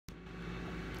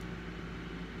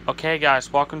Okay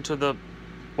guys, welcome to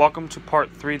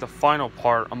part 3, the final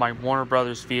part of my Warner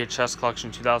Brothers VHS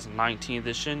collection 2019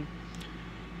 edition.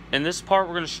 In this part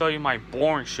we're going to show you my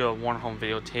boring show of Warner Home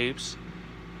videotapes,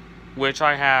 which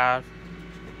I have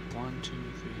 1, 2,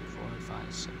 3, 4,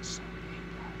 5, 6, 7, 8,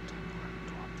 9, 10, 11,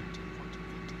 12, 13, 14,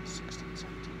 15, 16,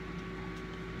 17,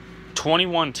 18,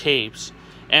 21 tapes.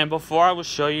 And before I will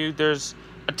show you, there's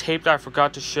a tape that I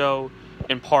forgot to show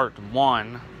in part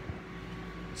 1.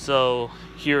 So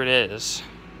here it is.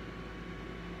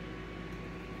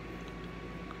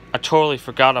 I totally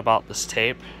forgot about this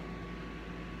tape.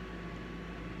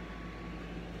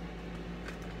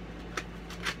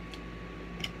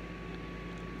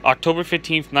 October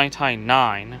 15th,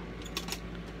 1999.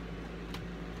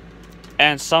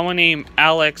 And someone named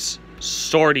Alex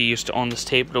Sorty used to own this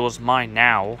tape, but it was mine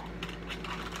now.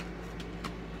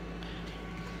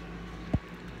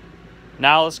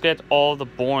 Now let's get all the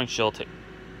boring show tape.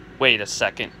 Wait a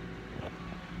second.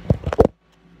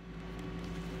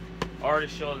 I already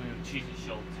showed the cheesy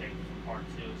show tape for part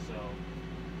 2, so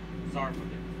sorry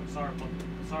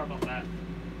about that.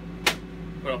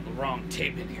 Put up the wrong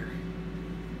tape in here.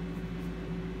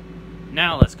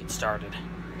 Now let's get started.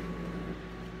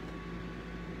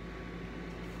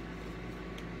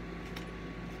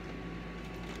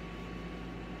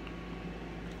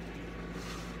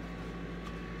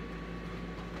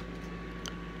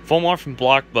 Film art from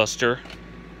Blockbuster,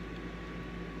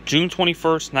 June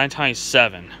 21st,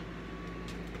 1997.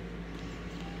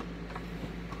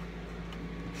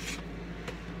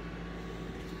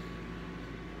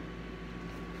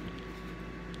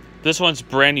 This one's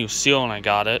brand new seal when I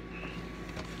got it.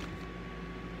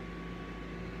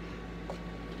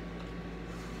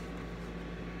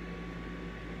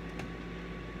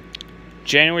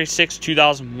 January 6,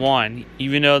 2001,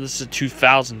 even though this is a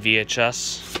 2000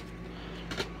 VHS.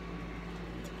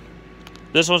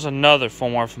 This was another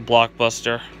film art from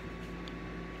Blockbuster.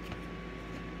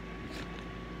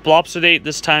 Blockbuster date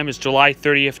this time is July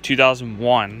 30th,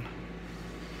 2001.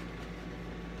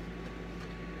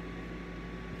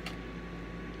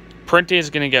 Print date is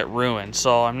going to get ruined,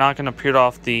 so I'm not going to print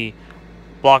off the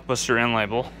Blockbuster end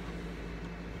label.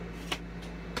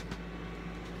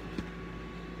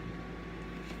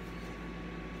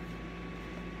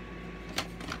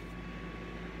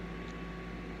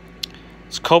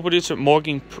 It's co-produced with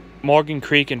Morgan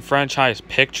Creek and Franchise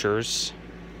Pictures.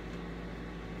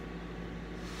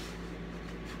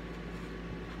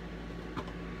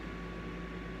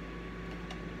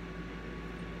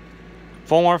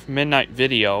 Film art from Midnight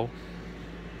Video.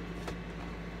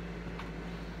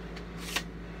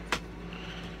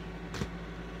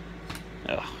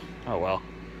 Ugh, oh well.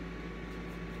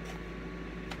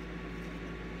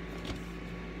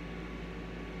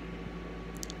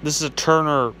 This is a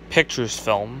Turner Pictures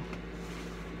film.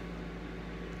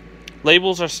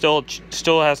 Labels are still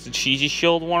has the Cheesy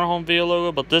Shield Warner Home Video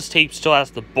logo, but this tape still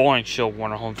has the Boring Shield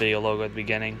Warner Home Video logo at the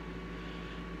beginning.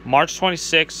 March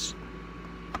 26,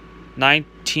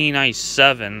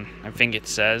 1997, I think it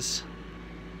says.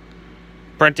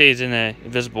 Print date is in a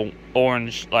invisible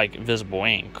orange, like invisible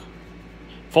ink.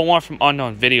 Film art from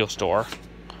Unknown Video Store.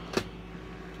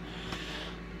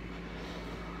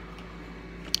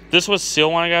 This was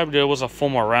sealed when I got it, but it was a full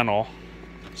more rental.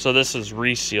 So this is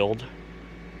resealed.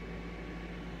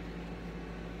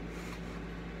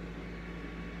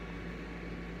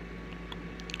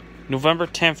 November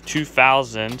 10th,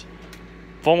 2000.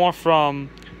 Film from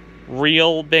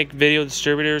Real Big Video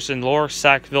Distributors in Lower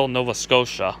Sackville, Nova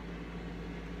Scotia.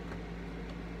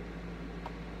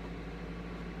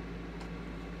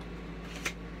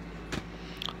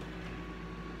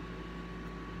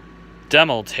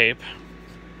 Demo tape.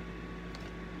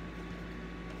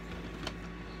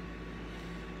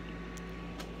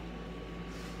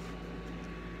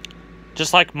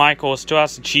 Just like Michael, it still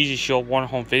has the Cheesy Shield Warner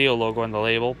Home Video logo on the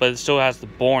label, but it still has the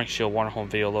Boring Shield Warner Home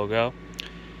Video logo.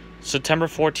 September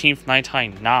 14th,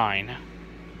 1999.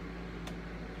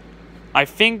 I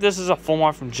think this is a film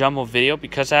art from Jumbo Video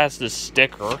because it has this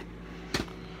sticker,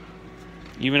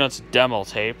 even though it's a demo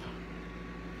tape.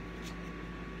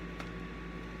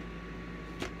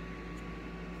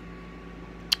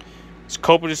 It's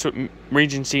co-produced with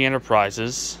Regency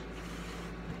Enterprises.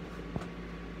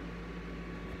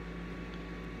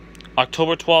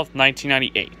 October 12th,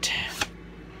 1998.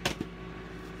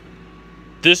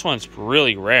 This one's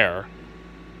really rare.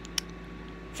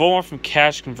 Film art from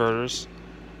Cash Converters.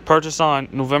 Purchased on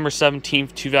November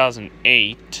 17th,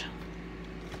 2008.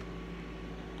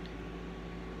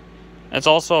 It's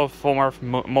also a film art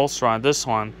from Molstron. This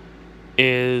one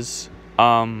is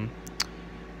June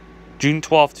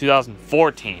 12th,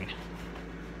 2014.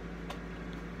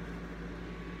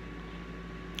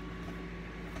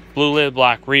 Blue lid,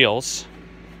 black reels.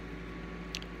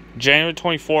 January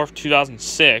 24th,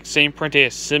 2006. Same print date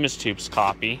as Simmons Tubes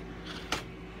copy.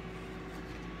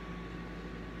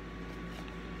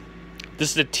 This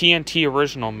is the TNT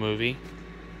original movie.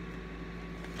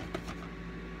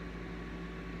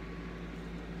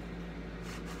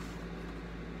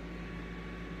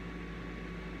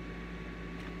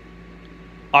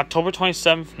 October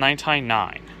 27th,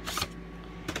 1999.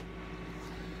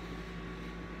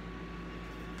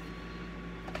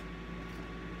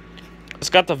 It's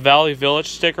got the Valley Village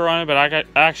sticker on it, but I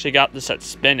actually got this at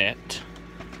Spin It.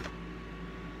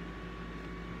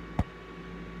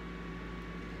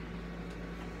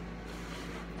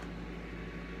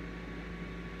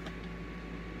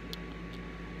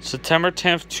 September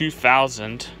 10th,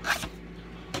 2000.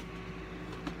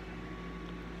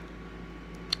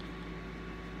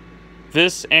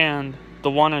 This and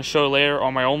the one I show later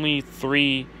are my only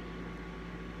three.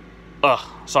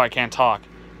 Sorry, I can't talk.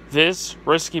 This,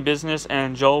 Risky Business,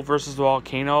 and Joe vs. the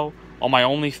Volcano are my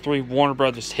only three Warner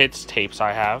Brothers Hits tapes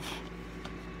I have.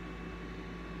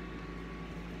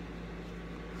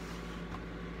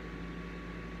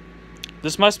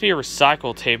 This must be a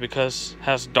recycled tape because it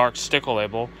has a dark sticker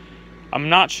label. I'm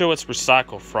not sure what it's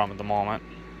recycled from at the moment.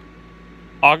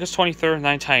 August 23rd,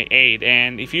 1998,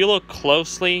 and if you look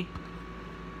closely,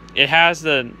 it has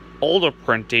the older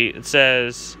print date. It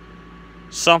says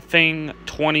something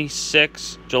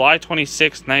 26, July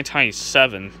 26,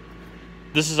 1997.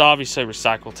 This is obviously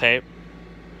recycled tape.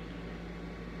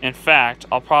 In fact,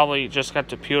 I'll probably just have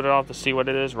to peel it off to see what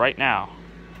it is right now.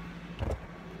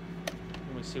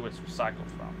 Let me see what it's recycled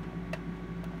from.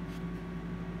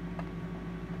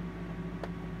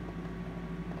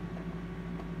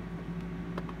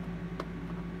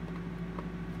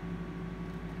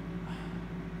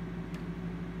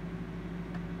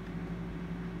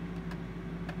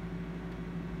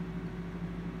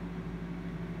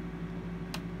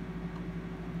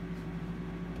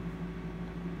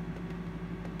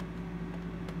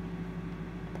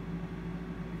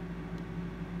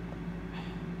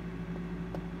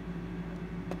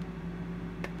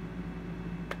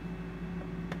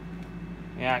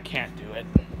 Yeah, I can't do it.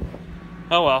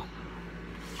 Oh well.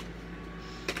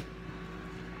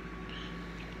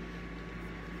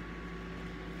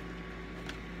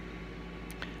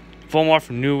 One more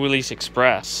from New Release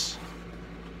Express.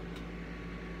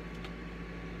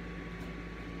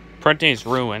 Printing is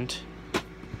ruined.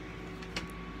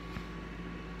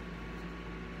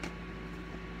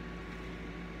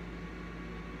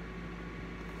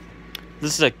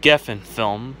 This is a Geffen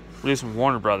film released from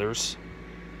Warner Brothers.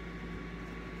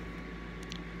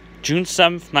 June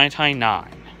 7th,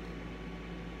 1999.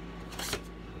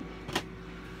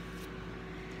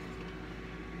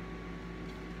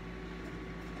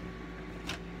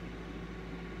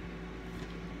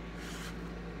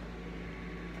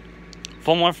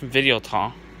 One more from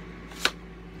Videoton.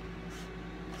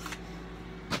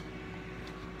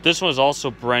 This was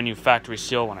also brand new factory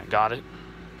seal when I got it.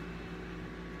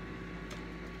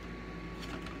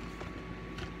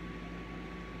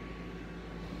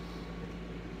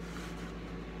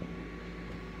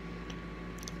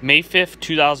 May 5th,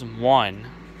 2001.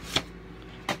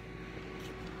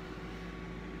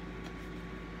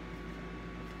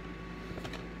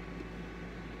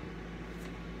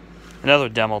 Another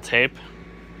demo tape.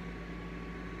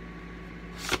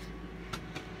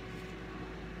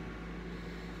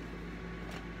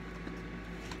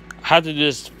 I had to do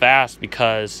this fast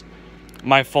because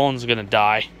my phone's gonna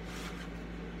die.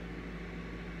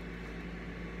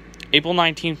 April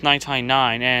 19th,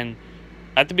 1999, and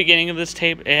at the beginning of this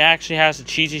tape, it actually has the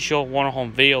Cheesy Show Warner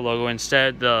Home Video logo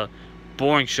instead of the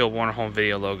Boring Show Warner Home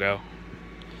Video logo.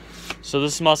 So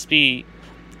this must be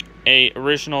a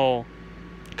original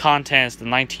contents, the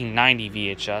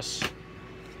 1990 VHS.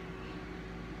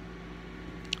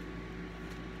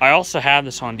 I also have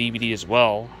this on DVD as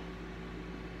well.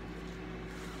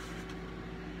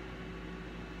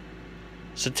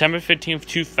 September 15th,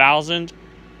 2000.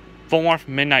 Full more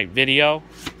from Midnight Video.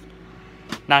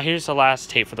 Now here's the last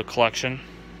tape for the collection.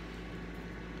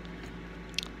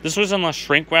 This was in the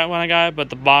shrink wrap when I got it, but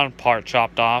the bottom part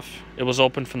chopped off. It was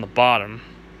open from the bottom.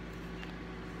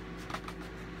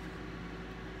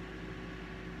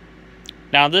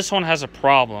 Now this one has a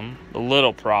problem, a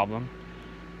little problem.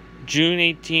 June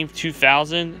 18th,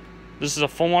 2000. This is a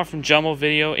full more from Jumbo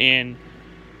Video in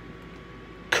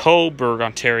Coburg,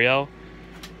 Ontario.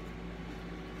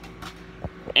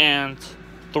 And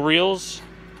the reels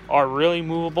are really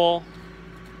movable,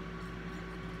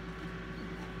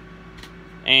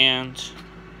 and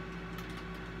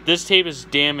this tape is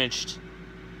damaged.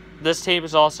 This tape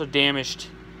is also damaged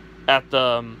at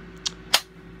the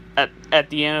at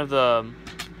the end of the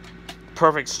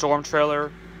Perfect Storm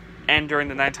trailer, and during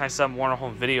the 9x7 Warner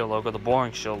Home Video logo, the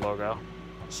Boring Show logo.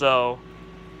 So,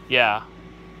 yeah.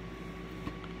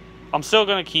 I'm still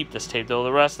going to keep this tape, though.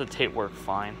 The rest of the tape worked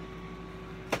fine.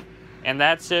 And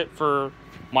that's it for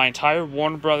my entire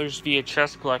Warner Brothers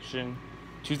VHS collection,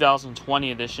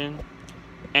 2020 edition.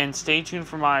 And stay tuned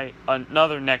for my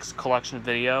another next collection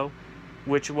video,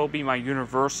 which will be my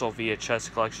Universal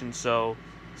VHS collection. So,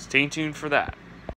 stay tuned for that.